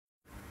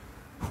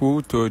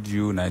Who told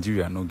you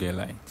Nigeria no get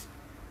light?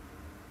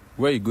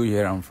 Where you go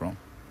hear am from?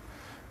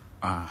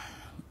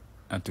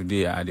 And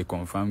today I dey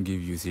confirm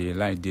give you say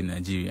light in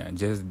Nigeria.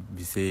 Just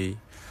be say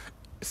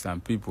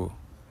some people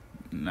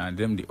na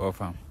them dey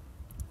offer.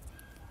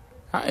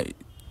 Hi,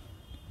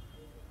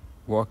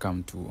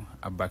 welcome to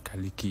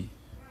Abakaliki,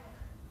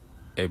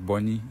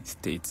 Ebonyi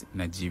State,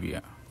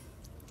 Nigeria.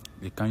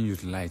 They can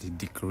use light to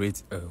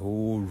decorate a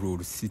whole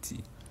road city.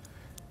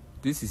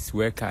 This is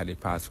where car they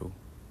pass.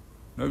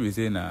 No be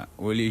say na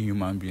only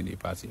human being they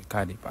pass here.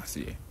 Car they pass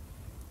here.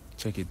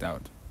 Check it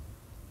out.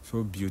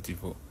 So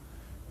beautiful.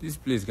 This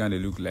place kind of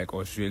look like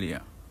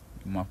Australia.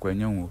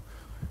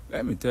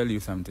 Let me tell you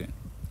something.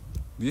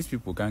 These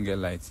people can't get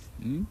light.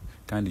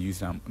 Can't use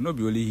them. Not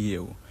be only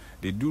here.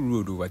 They do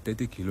road over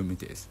 30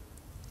 kilometers.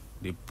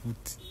 They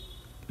put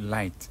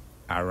light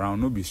around.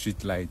 Not be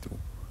street light.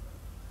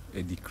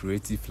 A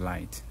decorative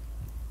light.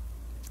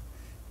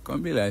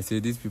 Can't be like say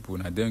these people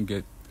now don't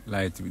get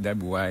light. That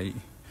be why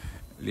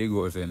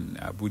Lagos and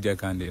Abuja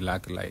can they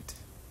lack light.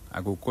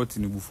 I go call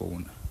Tinubu for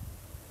una.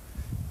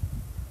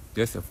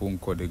 Just a phone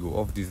call, they go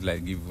off this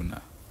light, give una.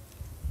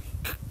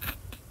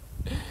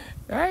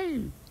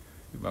 Hey,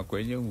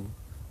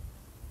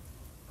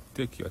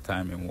 take your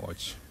time and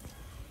watch.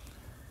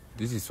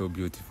 This is so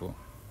beautiful.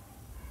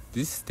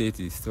 This state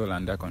is still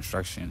under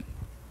construction.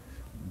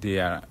 They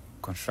are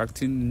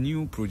constructing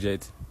new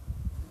projects.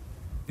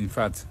 In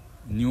fact,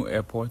 new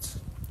airports,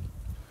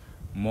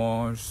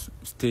 more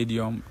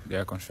stadium. They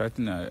are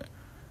constructing a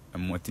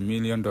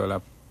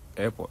multi-million-dollar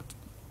airport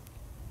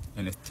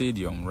and a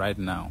stadium right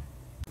now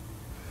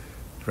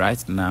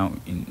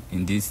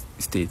in this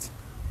state.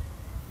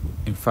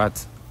 In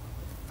fact,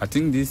 I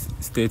think this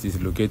state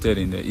is located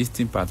in the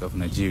eastern part of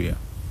Nigeria,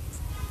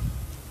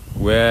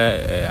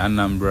 where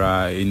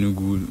Anambra,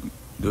 Enugu,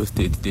 those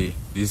states they.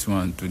 This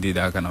one today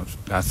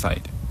that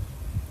side.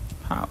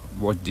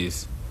 Watch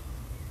this.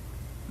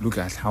 Look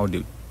at how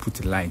they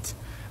put light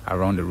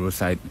around the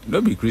roadside.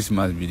 No be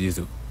Christmas be this,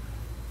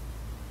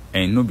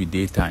 and no be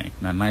daytime,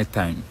 na night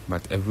time,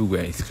 but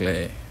everywhere is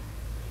clear.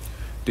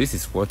 This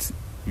is what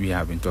we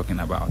have been talking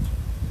about.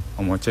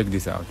 I'm gonna check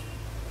this out.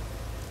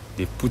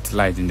 They put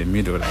light in the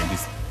middle like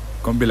this.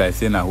 Can't be like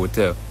saying a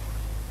hotel.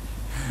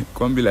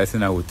 Can't be like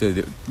saying a hotel.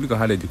 Look at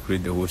how they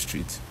decorate the whole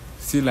street.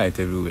 See light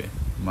everywhere.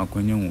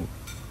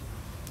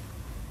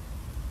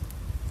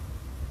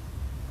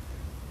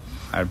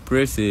 I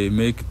pray say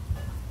make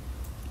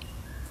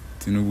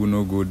Tinubu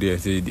no go there.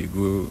 Say they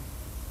go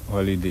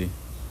holiday.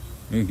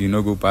 Make you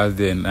no go past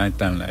there night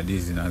time like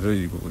this. And so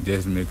you go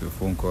just make a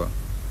phone call.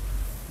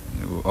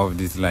 Off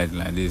this light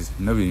like this.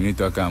 Nobody need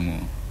to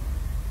come.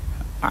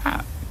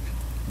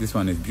 This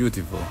one is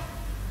beautiful.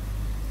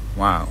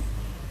 Wow.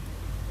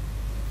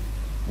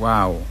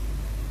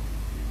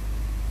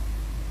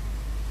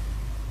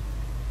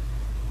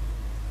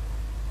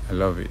 I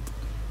love it.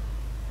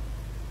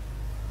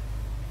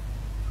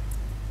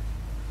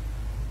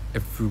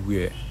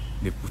 Everywhere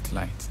they put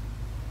light.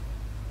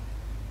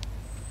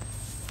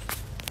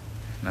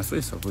 That's what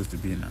it's supposed to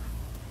be now.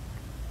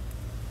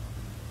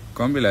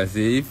 Can't be like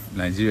say if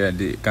Nigeria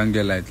they can't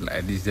get light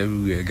like this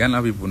everywhere,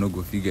 Ghana people no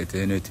go figure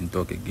anything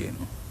talk again.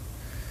 No?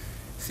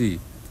 See,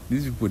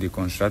 these people they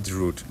construct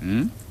road.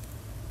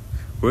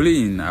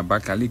 Only in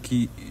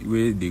Abakaliki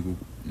where they go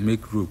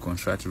make road,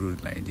 construct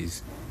road like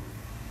this,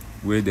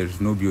 where there is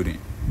no building,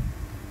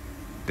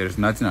 there is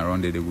nothing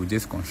around there. They will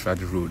just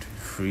construct road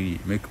free,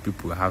 make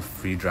people have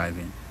free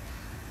driving.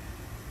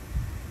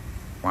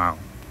 Wow.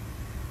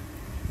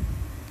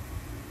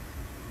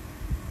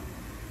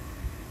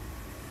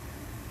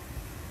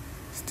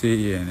 Stay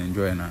here and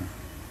enjoy now.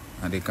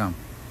 And they come.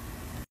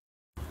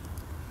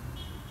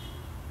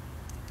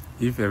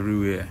 If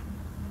everywhere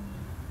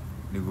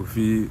they go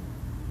feel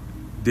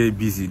they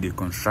busy, they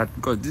construct,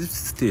 because these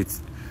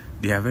states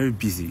they are very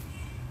busy.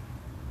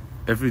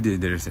 Every day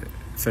there is a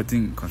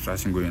certain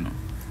construction going on.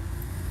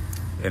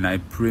 And I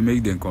pray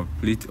make them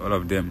complete all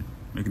of them.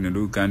 Make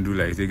them can do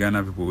like the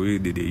Ghana people where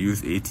they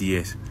use 8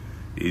 years.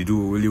 They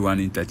do only one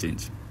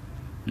interchange.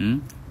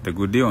 They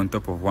go there on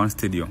top of one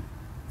stadium.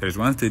 There's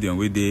one stadium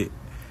where they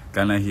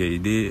Ghana here,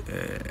 they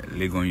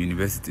Legon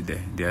University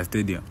there, their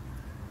stadium.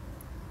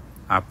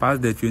 I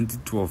passed the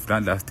 2012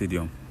 that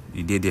stadium.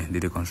 They did there,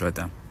 they construct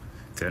them.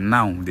 So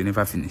now they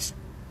never finish.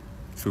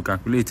 So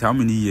calculate how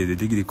many years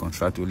they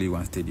construct only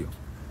one stadium.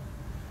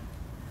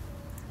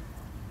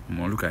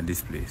 Look at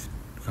this place.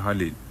 Look at how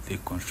they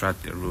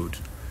construct the road.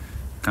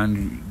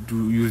 Can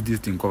use this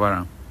thing cover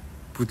them,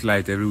 put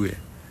light everywhere.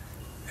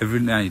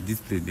 Every night this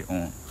place they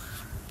own.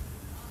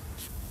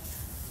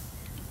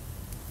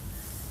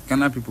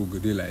 Ghana people go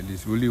there like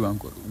this. Only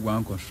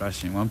one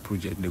construction, one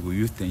project, they will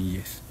use 10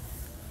 years.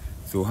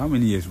 So how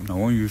many years when I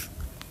want use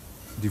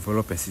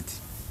develop a city?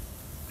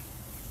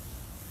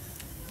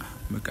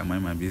 Make I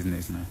mind my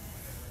business now.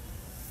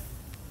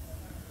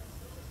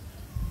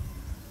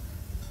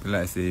 But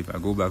like I say, if I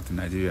go back to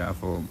Nigeria, I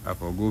for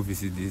go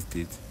visit this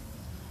state.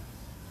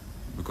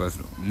 Because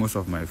most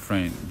of my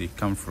friends they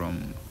come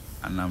from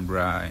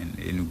Anambra and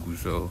Enugu,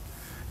 so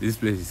This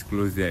place is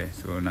closed there,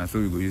 so now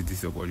we go use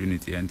this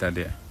opportunity enter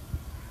there.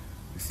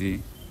 You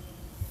see,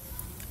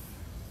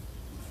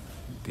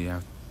 they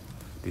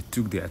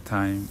took their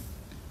time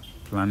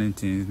planning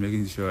things,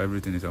 making sure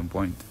everything is on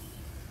point.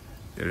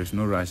 There is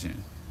no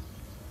rushing.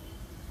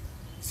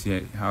 See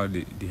how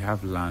they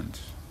have land.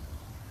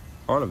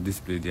 All of this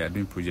place, they are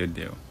doing project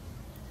there.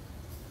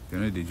 They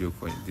know the joke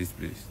for this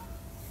place.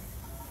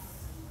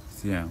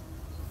 See how